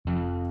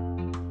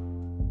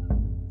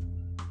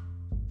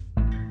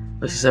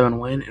This is Evan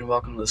Wynn, and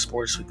welcome to the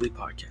Sports Weekly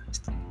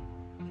Podcast.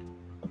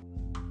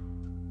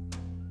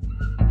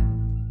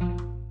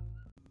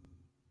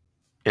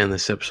 In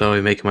this episode, I'll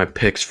be making my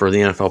picks for the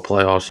NFL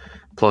playoffs,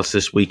 plus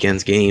this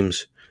weekend's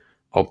games.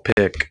 I'll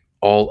pick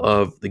all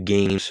of the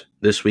games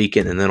this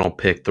weekend, and then I'll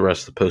pick the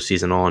rest of the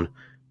postseason on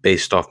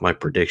based off my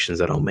predictions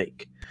that I'll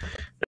make.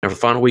 Now, for the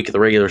final week of the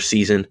regular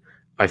season,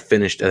 I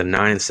finished at a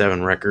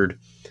 9-7 record.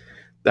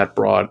 That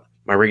brought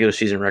my regular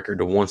season record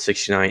to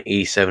 169,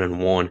 87,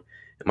 and 1,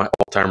 and my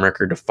all-time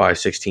record to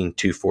 516,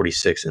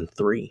 246, and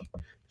 3.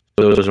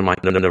 Those are my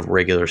end of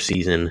regular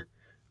season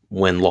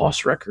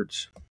win-loss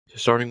records. So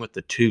starting with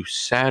the two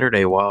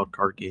Saturday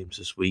wildcard games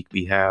this week,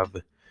 we have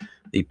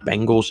the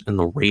Bengals and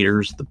the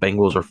Raiders. The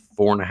Bengals are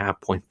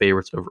 4.5-point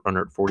favorites over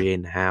under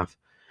 48.5.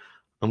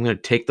 I'm going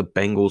to take the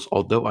Bengals,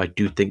 although I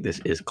do think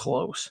this is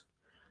close.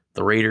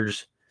 The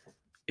Raiders,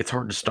 it's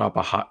hard to stop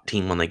a hot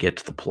team when they get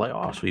to the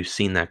playoffs. We've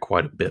seen that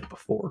quite a bit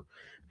before.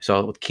 We saw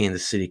it with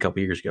Kansas City a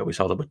couple years ago. We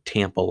saw it with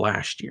Tampa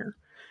last year.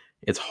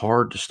 It's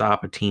hard to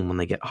stop a team when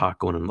they get hot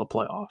going into the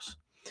playoffs.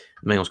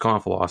 The Bengals come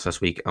off a loss last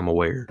week, I'm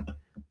aware.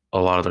 A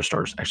lot of their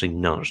starters, actually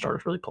none of their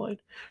starters really played.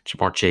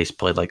 Ja'Marr Chase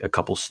played like a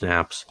couple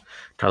snaps.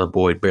 Tyler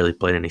Boyd barely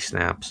played any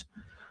snaps.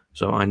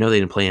 So I know they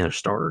didn't play any of their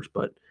starters,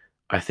 but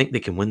I think they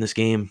can win this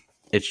game.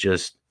 It's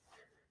just,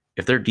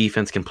 if their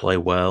defense can play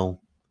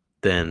well,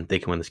 then they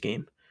can win this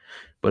game.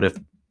 But if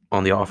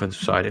on the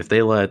offensive side, if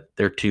they let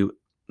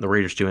the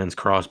Raiders' two ends,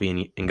 Crosby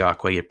and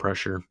Ngakoue, get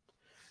pressure,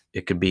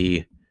 it could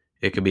be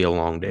a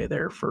long day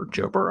there for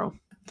Joe Burrow,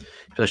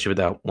 especially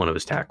without one of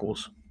his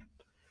tackles.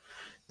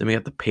 Then we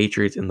got the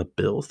Patriots and the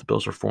Bills. The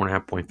Bills are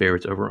 4.5-point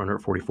favorites over under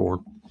 44.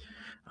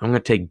 I'm going to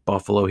take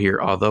Buffalo here,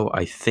 although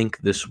I think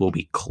this will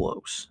be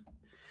close.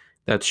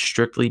 That's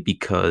strictly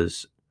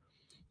because,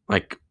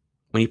 like,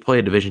 when you play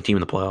a division team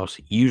in the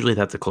playoffs, usually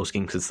that's a close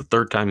game because it's the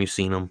third time you've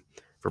seen them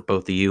for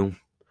both of you.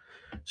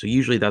 So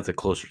usually that's a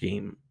closer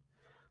game.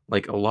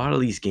 Like, a lot of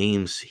these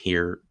games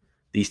here,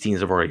 these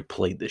teams have already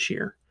played this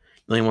year.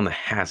 The only one that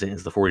hasn't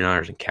is the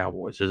 49ers and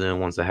Cowboys. They're the only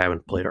ones that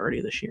haven't played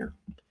already this year.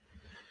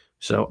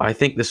 So I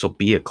think this will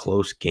be a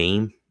close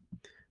game.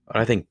 But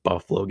I think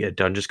Buffalo will get it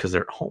done just because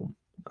they're at home.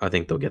 I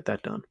think they'll get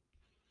that done.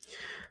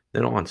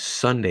 Then on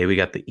Sunday, we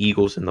got the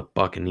Eagles and the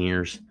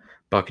Buccaneers.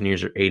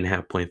 Buccaneers are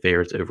 8.5-point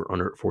favorites over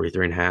under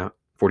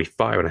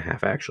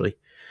 45.5 actually.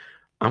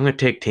 I'm going to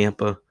take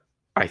Tampa.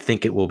 I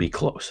think it will be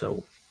close.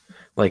 So,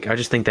 I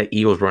just think that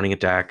Eagles running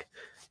attack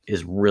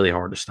is really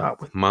hard to stop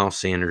with Miles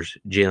Sanders,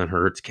 Jalen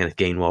Hurts, Kenneth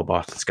Gainwell,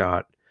 Boston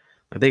Scott.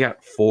 They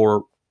got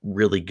four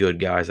really good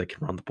guys that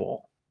can run the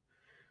ball.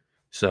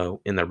 So,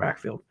 in their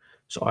backfield.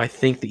 So, I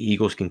think the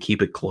Eagles can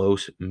keep it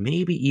close,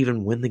 maybe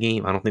even win the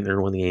game. I don't think they're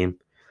going to win the game,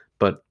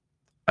 but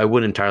I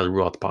wouldn't entirely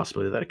rule out the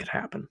possibility that it could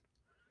happen.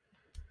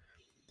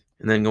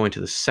 And then going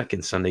to the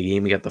second Sunday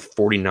game, we got the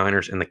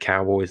 49ers and the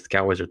Cowboys. The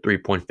Cowboys are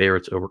 3-point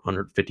favorites over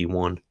under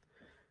 51.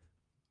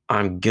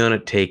 I'm going to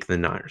take the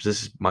Niners.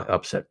 This is my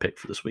upset pick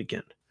for this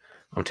weekend.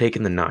 I'm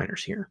taking the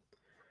Niners here.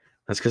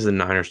 That's because the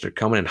Niners, they're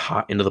coming in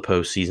hot into the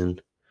postseason.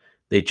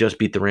 They just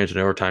beat the Rams in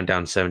overtime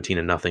down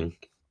 17-0.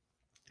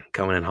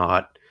 Coming in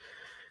hot.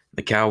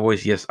 The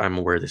Cowboys, yes, I'm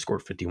aware they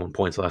scored 51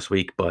 points last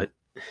week, but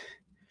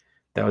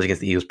that was against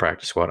the Eagles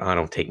practice squad. I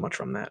don't take much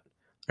from that.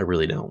 I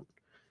really don't.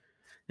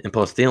 And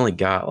plus, they only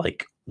got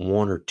like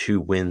one or two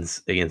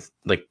wins against,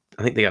 I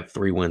think they got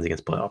 3 wins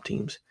against playoff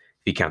teams,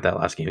 if you count that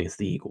last game against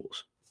the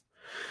Eagles.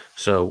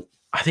 So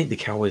I think the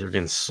Cowboys are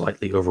getting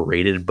slightly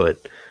overrated, but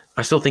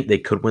I still think they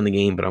could win the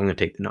game, but I'm going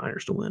to take the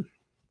Niners to win.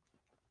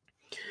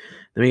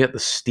 Then we got the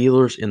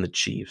Steelers and the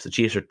Chiefs. The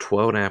Chiefs are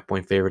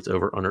 12.5-point favorites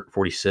over under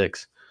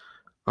 46.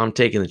 I'm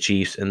taking the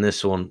Chiefs, and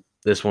this one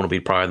will be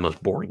probably the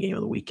most boring game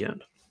of the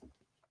weekend.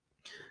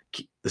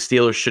 The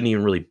Steelers shouldn't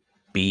even really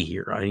be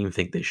here. I don't even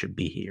think they should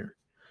be here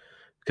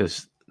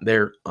because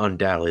they're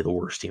undoubtedly the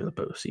worst team in the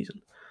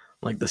postseason.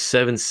 Like the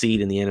 7th seed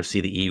in the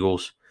NFC, the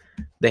Eagles,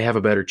 they have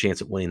a better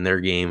chance of winning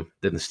their game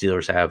than the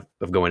Steelers have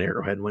of going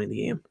Arrowhead and winning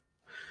the game.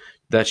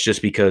 That's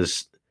just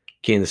because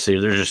Kansas City,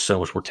 they're just so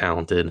much more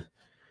talented.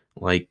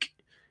 Like,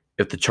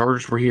 if the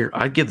Chargers were here,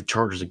 I'd give the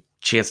Chargers a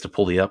chance to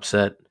pull the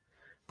upset.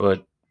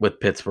 But with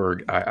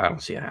Pittsburgh, I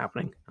don't see it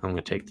happening. I'm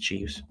going to take the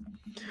Chiefs.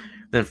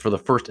 Then for the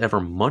first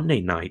ever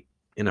Monday night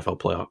NFL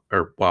playoff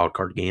or wild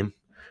card game,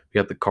 we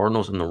got the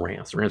Cardinals and the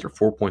Rams. The Rams are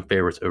 4-point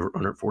favorites over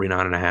under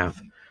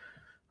 49.5.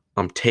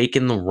 I'm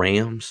taking the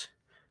Rams.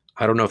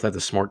 I don't know if that's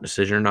a smart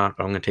decision or not,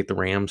 but I'm going to take the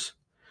Rams.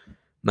 And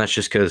that's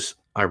just because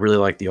I really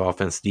like the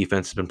offense. The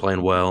defense has been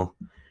playing well.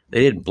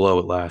 They did blow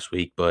it last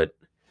week, but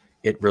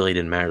it really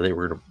didn't matter.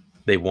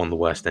 They won the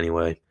West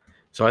anyway.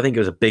 So I think it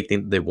was a big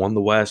thing that they won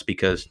the West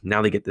because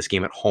now they get this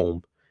game at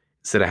home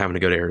instead of having to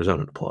go to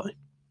Arizona to play.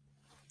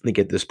 They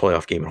get this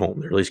playoff game at home.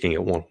 They're at least going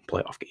to get one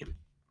playoff game.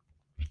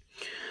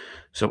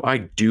 So I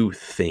do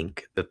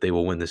think that they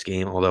will win this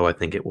game, although I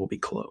think it will be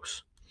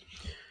close.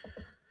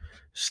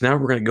 So now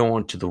we're going to go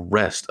on to the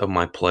rest of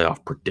my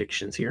playoff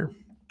predictions here.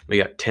 We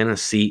got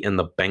Tennessee and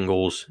the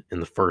Bengals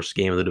in the first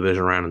game of the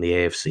division round in the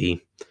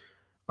AFC.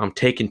 I'm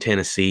taking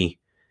Tennessee,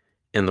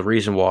 and the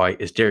reason why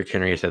is Derrick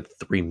Henry has had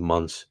 3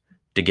 months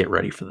to get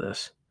ready for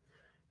this.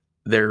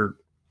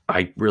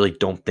 I really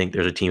don't think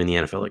there's a team in the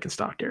NFL that can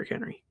stop Derrick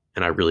Henry,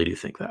 and I really do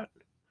think that.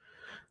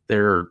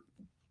 There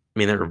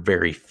are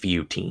very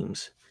few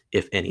teams,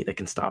 if any, that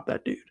can stop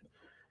that dude.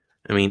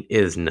 I mean,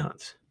 it is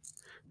nuts.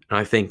 And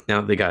I think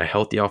now that they got a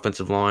healthy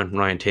offensive line,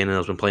 Ryan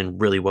Tannehill's been playing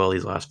really well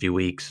these last few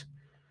weeks.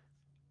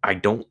 I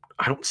don't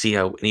see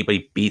how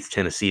anybody beats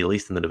Tennessee, at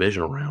least in the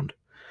divisional round.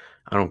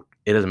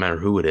 It doesn't matter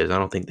who it is. I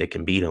don't think they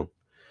can beat them.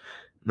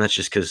 And that's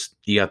just because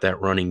you got that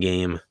running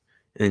game,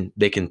 and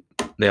they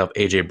have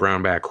AJ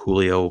Brown back,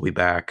 Julio will be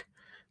back.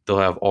 They'll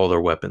have all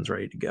their weapons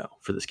ready to go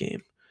for this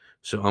game.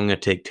 So I'm going to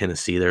take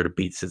Tennessee there to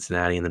beat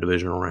Cincinnati in the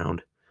divisional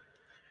round.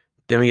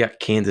 Then we got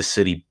Kansas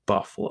City,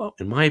 Buffalo.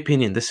 In my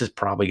opinion, this is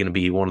probably going to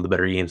be one of the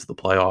better games of the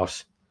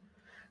playoffs.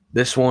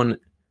 This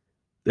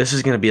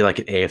is going to be like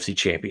an AFC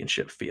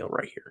Championship feel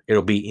right here.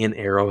 It'll be in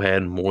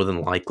Arrowhead more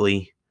than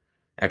likely.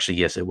 Actually,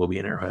 yes, it will be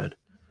in Arrowhead.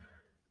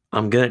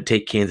 I'm going to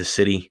take Kansas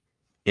City,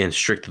 and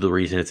strict to the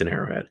reason it's in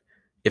Arrowhead.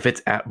 If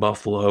it's at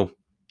Buffalo,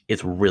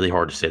 it's really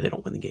hard to say they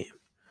don't win the game.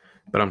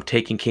 But I'm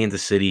taking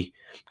Kansas City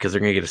because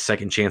they're going to get a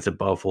second chance at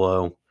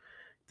Buffalo.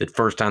 The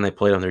first time they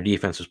played on, their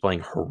defense was playing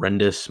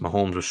horrendous.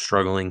 Mahomes was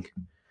struggling.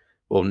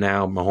 Well,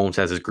 now Mahomes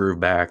has his groove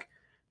back.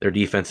 Their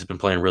defense has been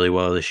playing really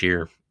well this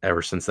year,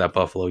 ever since that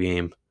Buffalo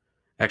game.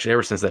 Actually,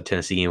 ever since that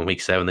Tennessee game in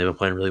Week 7, they've been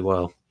playing really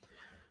well.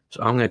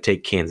 So I'm going to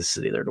take Kansas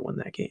City there to win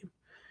that game.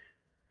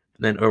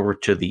 And then over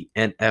to the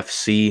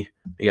NFC,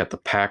 we got the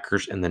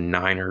Packers and the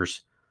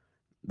Niners.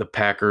 The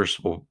Packers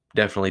will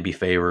definitely be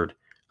favored.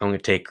 I'm going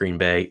to take Green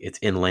Bay. It's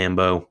in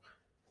Lambeau.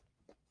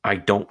 I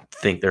don't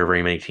think there are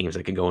very many teams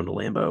that can go into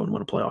Lambeau and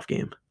win a playoff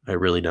game. I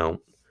really don't.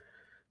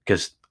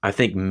 Because I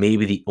think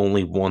maybe the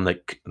only one I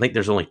think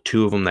there's only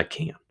two of them that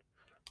can.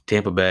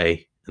 Tampa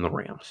Bay and the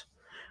Rams.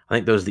 I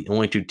think those are the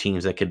only two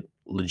teams that could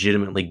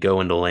legitimately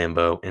go into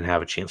Lambeau and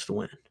have a chance to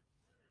win.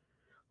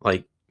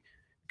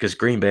 Because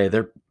Green Bay,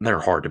 they're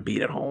hard to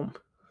beat at home. I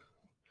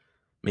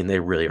mean, they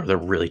really are. They're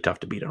really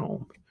tough to beat at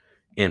home.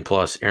 And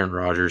plus, Aaron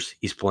Rodgers,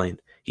 he's probably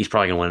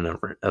going to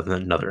win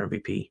another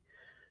MVP.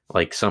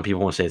 Like, some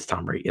people want to say it's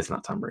Tom Brady. It's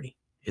not Tom Brady.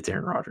 It's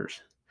Aaron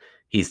Rodgers.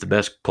 He's the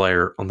best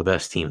player on the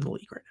best team in the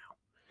league right now.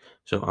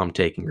 So I'm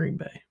taking Green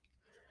Bay.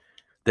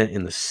 Then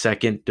in the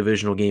second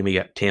divisional game, we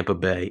got Tampa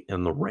Bay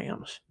and the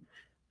Rams.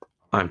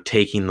 I'm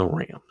taking the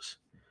Rams.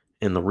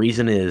 And the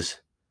reason is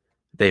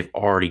they've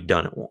already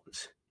done it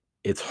once.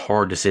 It's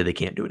hard to say they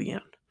can't do it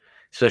again,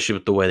 especially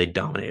with the way they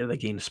dominated that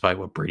game, despite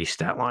what Brady's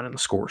stat line and the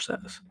score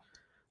says.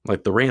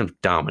 Like, the Rams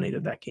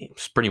dominated that game,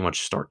 pretty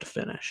much start to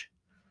finish.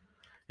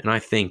 And I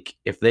think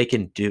if they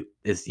can do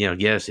is,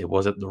 yes, it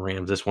was at the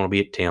Rams. This one will be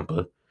at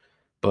Tampa.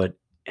 But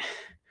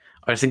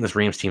I just think this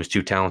Rams team is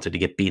too talented to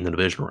get beat in the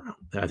divisional round.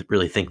 I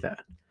really think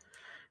that.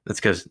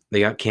 That's because they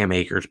got Cam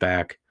Akers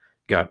back,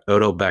 got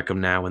Odell Beckham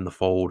now in the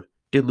fold,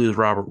 did lose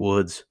Robert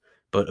Woods,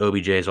 but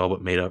OBJ is all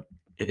but made up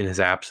in his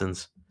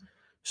absence.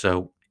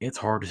 So it's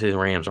hard to say the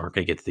Rams aren't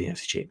going to get to the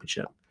NFC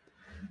Championship.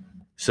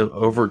 So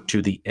over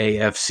to the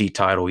AFC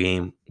title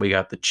game, we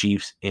got the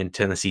Chiefs and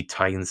Tennessee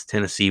Titans.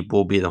 Tennessee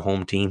will be the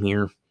home team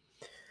here.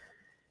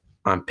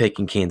 I'm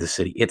picking Kansas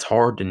City. It's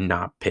hard to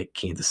not pick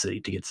Kansas City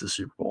to get to the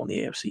Super Bowl in the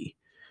AFC,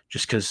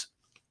 just because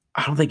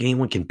I don't think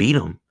anyone can beat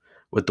them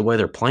with the way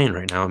they're playing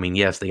right now. I mean,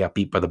 yes, they got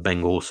beat by the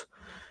Bengals.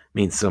 I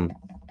mean, some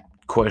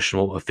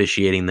questionable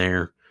officiating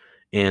there,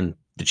 and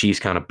the Chiefs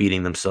kind of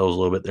beating themselves a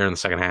little bit there in the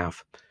second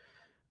half.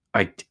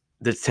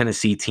 This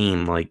Tennessee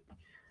team,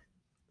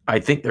 I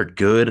think they're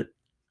good.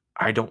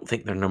 I don't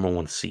think they're number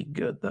one seed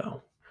good,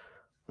 though.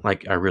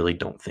 I really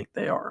don't think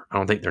they are. I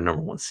don't think they're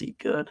number one seed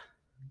good.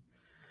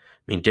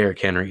 I mean, Derrick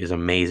Henry is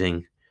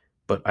amazing,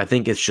 but I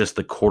think it's just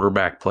the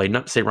quarterback play.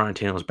 Not to say Ryan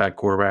Tannehill's a bad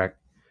quarterback.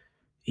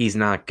 He's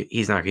not going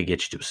to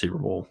get you to a Super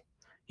Bowl.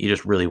 He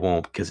just really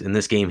won't, because in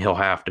this game he will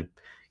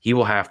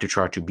have to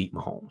try to beat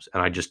Mahomes,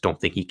 and I just don't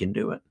think he can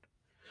do it.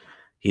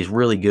 He's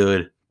really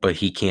good, but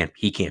he can't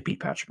beat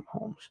Patrick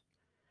Mahomes.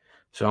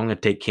 So I'm going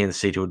to take Kansas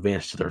City to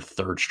advance to their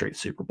third straight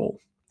Super Bowl.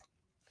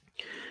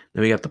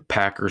 Then we got the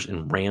Packers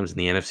and Rams in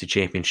the NFC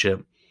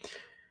Championship.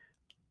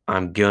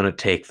 I'm going to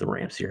take the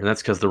Rams here, and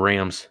that's because the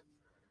Rams,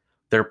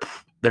 they're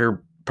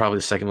probably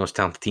the second most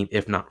talented team,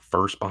 if not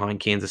first, behind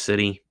Kansas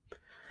City.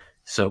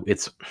 So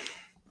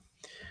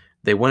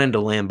they went into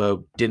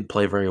Lambeau, didn't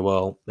play very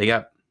well. They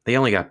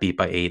only got beat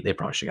by 8. They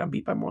probably should have got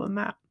beat by more than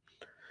that.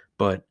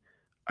 But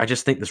I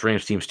just think this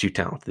Rams team's too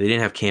talented. They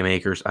didn't have Cam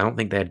Akers. I don't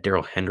think they had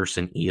Darrell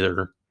Henderson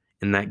either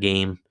in that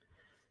game.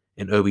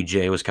 And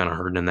OBJ was kind of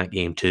hurting in that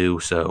game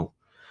too. So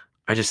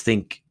I just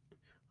think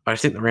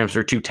the Rams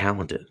are too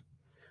talented.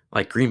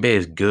 Green Bay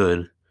is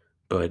good,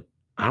 but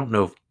I don't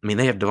know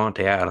they have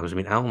Devontae Adams.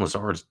 Allen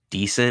Lazard's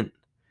decent,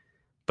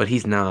 but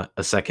he's not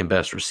a second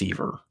best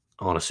receiver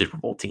on a Super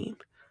Bowl team.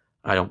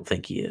 I don't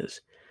think he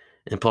is.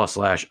 And plus,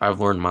 I've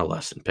learned my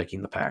lesson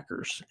picking the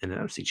Packers in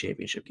NFC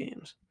Championship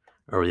games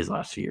over these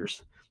last few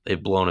years.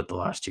 They've blown it the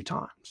last 2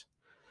 times.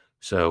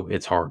 So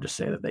it's hard to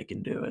say that they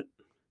can do it.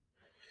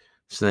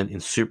 So then in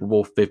Super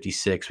Bowl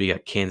 56, we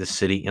got Kansas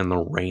City and the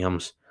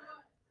Rams.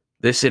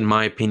 This, in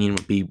my opinion,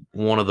 would be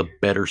one of the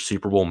better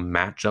Super Bowl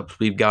matchups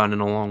we've gotten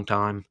in a long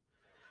time.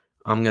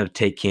 I'm going to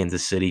take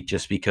Kansas City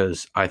just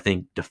because I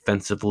think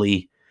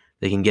defensively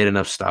they can get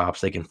enough stops.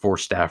 They can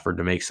force Stafford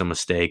to make some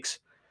mistakes.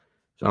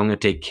 So I'm going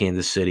to take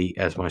Kansas City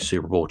as my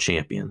Super Bowl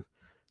champion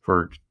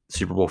for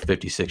Super Bowl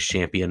 56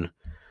 champion.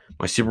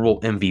 My Super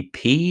Bowl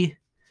MVP,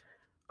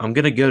 I'm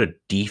going to go to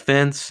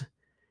defense.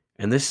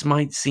 And this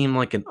might seem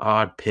like an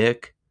odd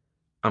pick.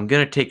 I'm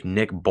going to take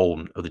Nick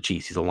Bolton of the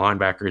Chiefs. He's a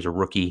linebacker. He's a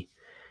rookie.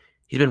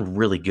 He's been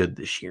really good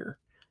this year.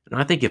 And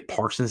I think if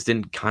Parsons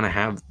didn't kind of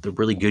have the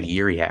really good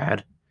year he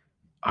had,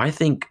 I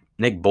think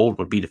Nick Bolton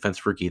would be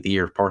Defensive Rookie of the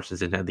Year if Parsons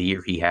didn't have the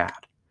year he had.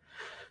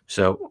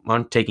 So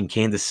I'm taking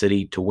Kansas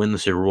City to win the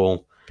Super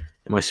Bowl.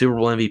 And my Super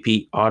Bowl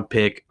MVP, odd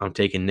pick, I'm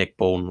taking Nick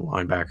Bolton,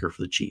 linebacker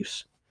for the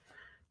Chiefs.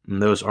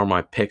 And those are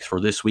my picks for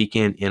this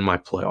weekend and my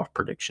playoff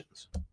predictions.